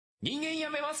人間や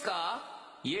めますか？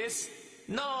 Yes?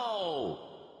 No!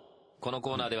 この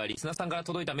コーナーではリスナーさんから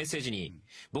届いたメッセージに、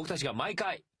僕たちが毎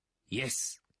回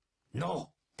Yes! No! っ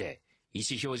て意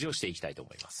思表示をしていきたいと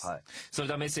思います。はい、それ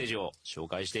ではメッセージを紹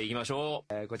介していきましょ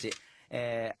う。こっち、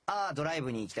ドライ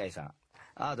ブに行きたいさん。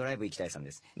ドライブ行きたいさん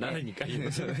です。何か言う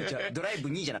のドライブ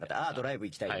にじゃなかった。ドライブ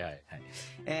行きたい。はいはい。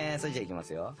それじゃあ行きま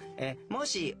すよ。も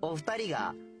しお二人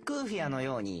がクーフィアの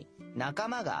ように仲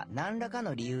間が何らか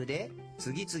の理由で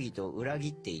次々と裏切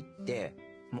っていって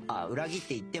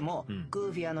も、ク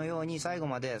ーフィアのように最後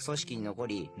まで組織に残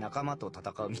り仲間と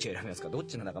戦う道を選びますか？どっ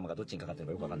ちの仲間がどっちにかかってる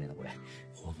かよくわかんないなこれ。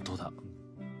本当だ。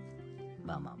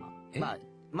ま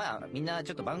あみんなち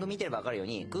ょっと番組見てれば分かるよう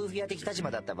にクーフィア的立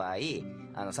場だった場合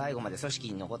最後まで組織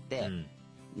に残って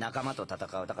仲間と戦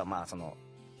う。だからまあその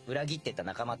裏切ってた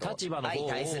仲間と相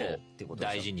対するってこと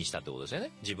大事にしたってことですよ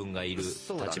ね。自分がいる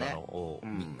立場の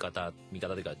味方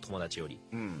というか友達より。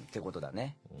ってことだ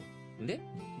ね。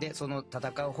でその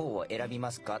戦う方を選び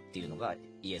ますかっていうのが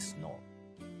イエスノ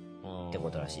ーって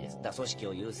ことらしいです。だから組織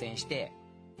を優先して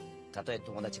たとえ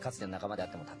友達かつての仲間であ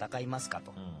っても戦いますか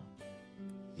と。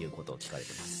いうことを聞かれて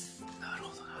ます。なる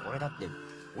ほどな。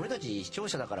俺たち視聴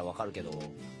者だからわかるけど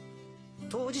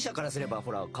当事者からすれば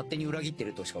ほら勝手に裏切って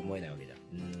るとしか思えないわけじゃん。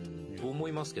と思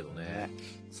いますけどね。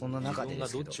そんな中でで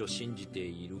すけど自分がどっちを信じて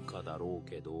いるかだろう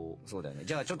けど。そうだよね。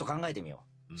じゃあちょっと考えてみよ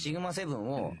う。シグマセブン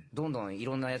をどんどんい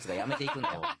ろんなやつがやめていくん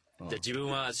だよ。じゃあ自分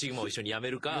はシグマを一緒に辞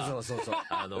めるか、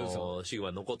シグ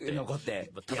マ残って戦うか。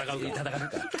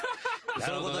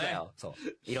そういうことだよ。そう。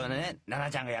いろんなね、奈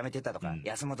々ちゃんが辞めてったとか、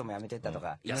安本も辞めてったと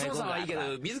か。安本さんはいいけど、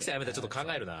水木さん辞めたらちょっと考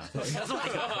えるな。じゃ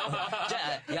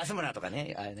あ、安村とか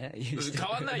ね、あれね。変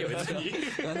わんないよ、別に。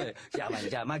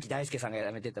じゃあ、牧大輔さんが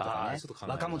辞めてったとかね。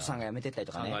若本さんが辞めてったり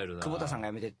とかね。久保田さんが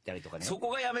辞めてったりとかね。そ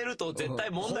こが辞めると絶対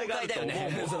問題があると思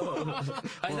う。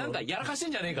あれなんかやらかして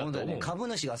んじゃねえかと思う。株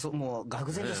主がもう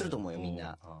愕然とすると思うよ、みん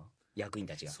な。役員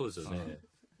たちが。そうですよね。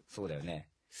そうだよね。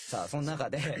さあ、その中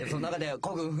で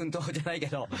孤軍奮闘じゃないけ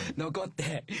ど、残っ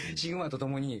て、シグマと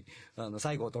共に、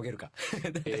最後を遂げるか。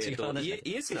イエスだとな。イ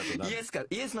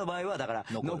エスの場合は、だから、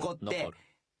残って、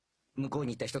向こう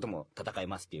に行った人とも戦い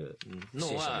ますっていう。ノ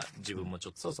ーは自分もちょ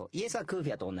っと。そうそう。イエスはクーフ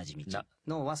ィアと同じ道。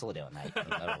ノーはそうではない。な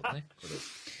るほどね。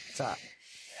さ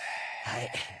あ、は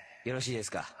い。よろしいです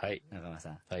か？はい。中村さ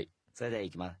ん。はい。それでは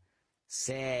行きます。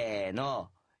せーの。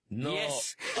イエ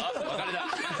ス！分かれた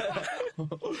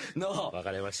ノー分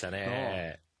かれました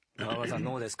ね。中村さん、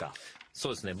ノーですか？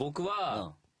そうですね。僕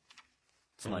は、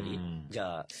つまり、じ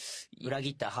ゃあ、裏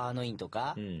切ったハーノインと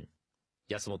か、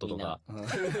安本とか、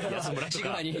安村とか、シグ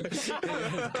マに帰る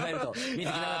と、水木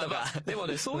奈々とか。でも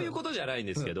ね、そういうことじゃないん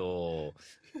ですけど、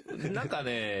なんか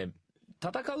ね、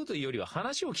戦うというよりは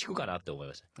話を聞くかなって思い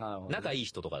ました。仲いい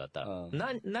人とかだったら。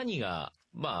何が、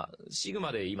まあ、シグ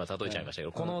マで今例えちゃいましたけ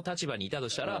ど、この立場にいたと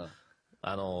したら、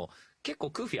結構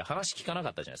クーフィは話聞かなか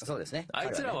ったじゃないですか。そうですね。あ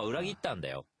いつらは裏切ったん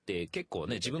だよって結構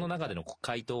ね、自分の中での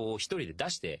回答を一人で出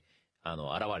して、現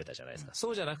れたじゃないですか。そ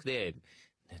うじゃなくて、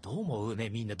どう思うね、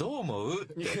みんなどう思うっ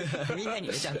て。みんなに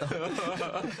ね、ちゃんと。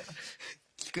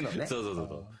聞くのね。そ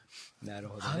う。なる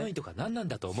ほど。ハノイとか何なん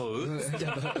だと思う？なんでち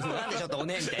ょっとお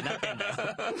ねえみたいになってんだよ。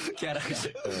キャラが。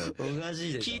おか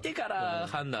しいでしょ。聞いてから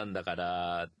判断だか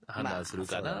ら判断する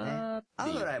かなっ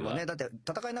ていう。アドライもね、だって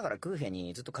戦いながらクーフェ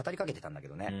にずっと語りかけてたんだけ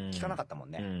どね。聞かなかったも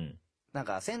んね。なん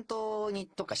か戦闘に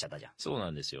特化しちゃったじゃん。そうな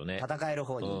んですよね。戦える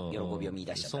方に喜びを見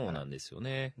出しちゃったから。そうなんですよ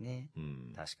ね。ね。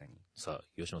確かに。さあ、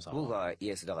吉野さんは。僕はイ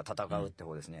エスだから戦うって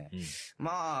方ですね。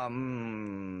まあ、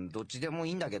どっちでも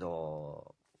いいんだけ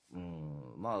ど、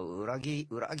まあ、裏切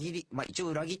り、まあ一応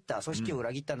裏切った、組織を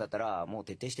裏切ったんだったら、もう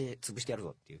徹底して潰してやるぞ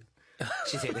っていう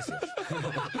姿勢ですよ。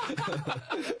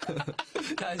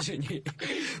単純に。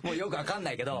もうよくわかん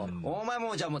ないけど、お前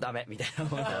もうじゃあもうダメみたいな。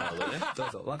なるほどね。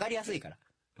そう。わかりやすいから。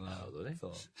なるほどね。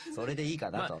それでいいか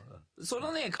なと。そ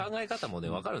のね、考え方もね、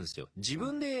わかるんですよ。自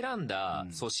分で選んだ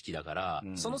組織だから、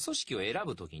その組織を選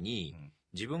ぶときに、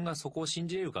自分がそこを信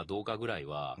じれるかどうかぐらい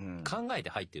は考えて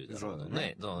入ってるだろう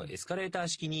ね。エスカレーター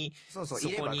式にそ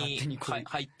こに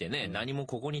入ってね、何も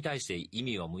ここに対して意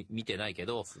味は見てないけ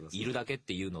ど、いるだけっ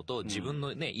ていうのと、自分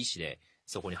のね、意思で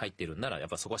そこに入ってるんなら、やっ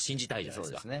ぱそこは信じたいじゃないで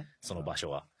すか。その場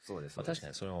所は。そうです。確か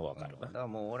にそれもわかるな。だから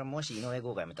もう俺もし井上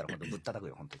豪がやめたら本当ぶったたく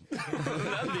よ、本当に。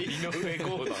なんで井上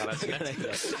豪の話になっち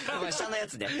ゃうの下のや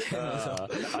つで。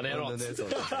あれやろう。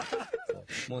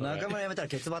もう中村やめたら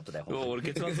ケツバットだよ。俺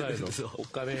ケツバットだよ。お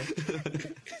金。わ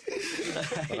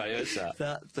かりました。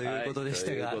さあ、ということでし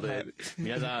たが。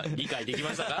皆さん理解でき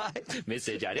ましたか？メッ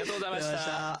セージありがとうございまし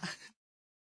た。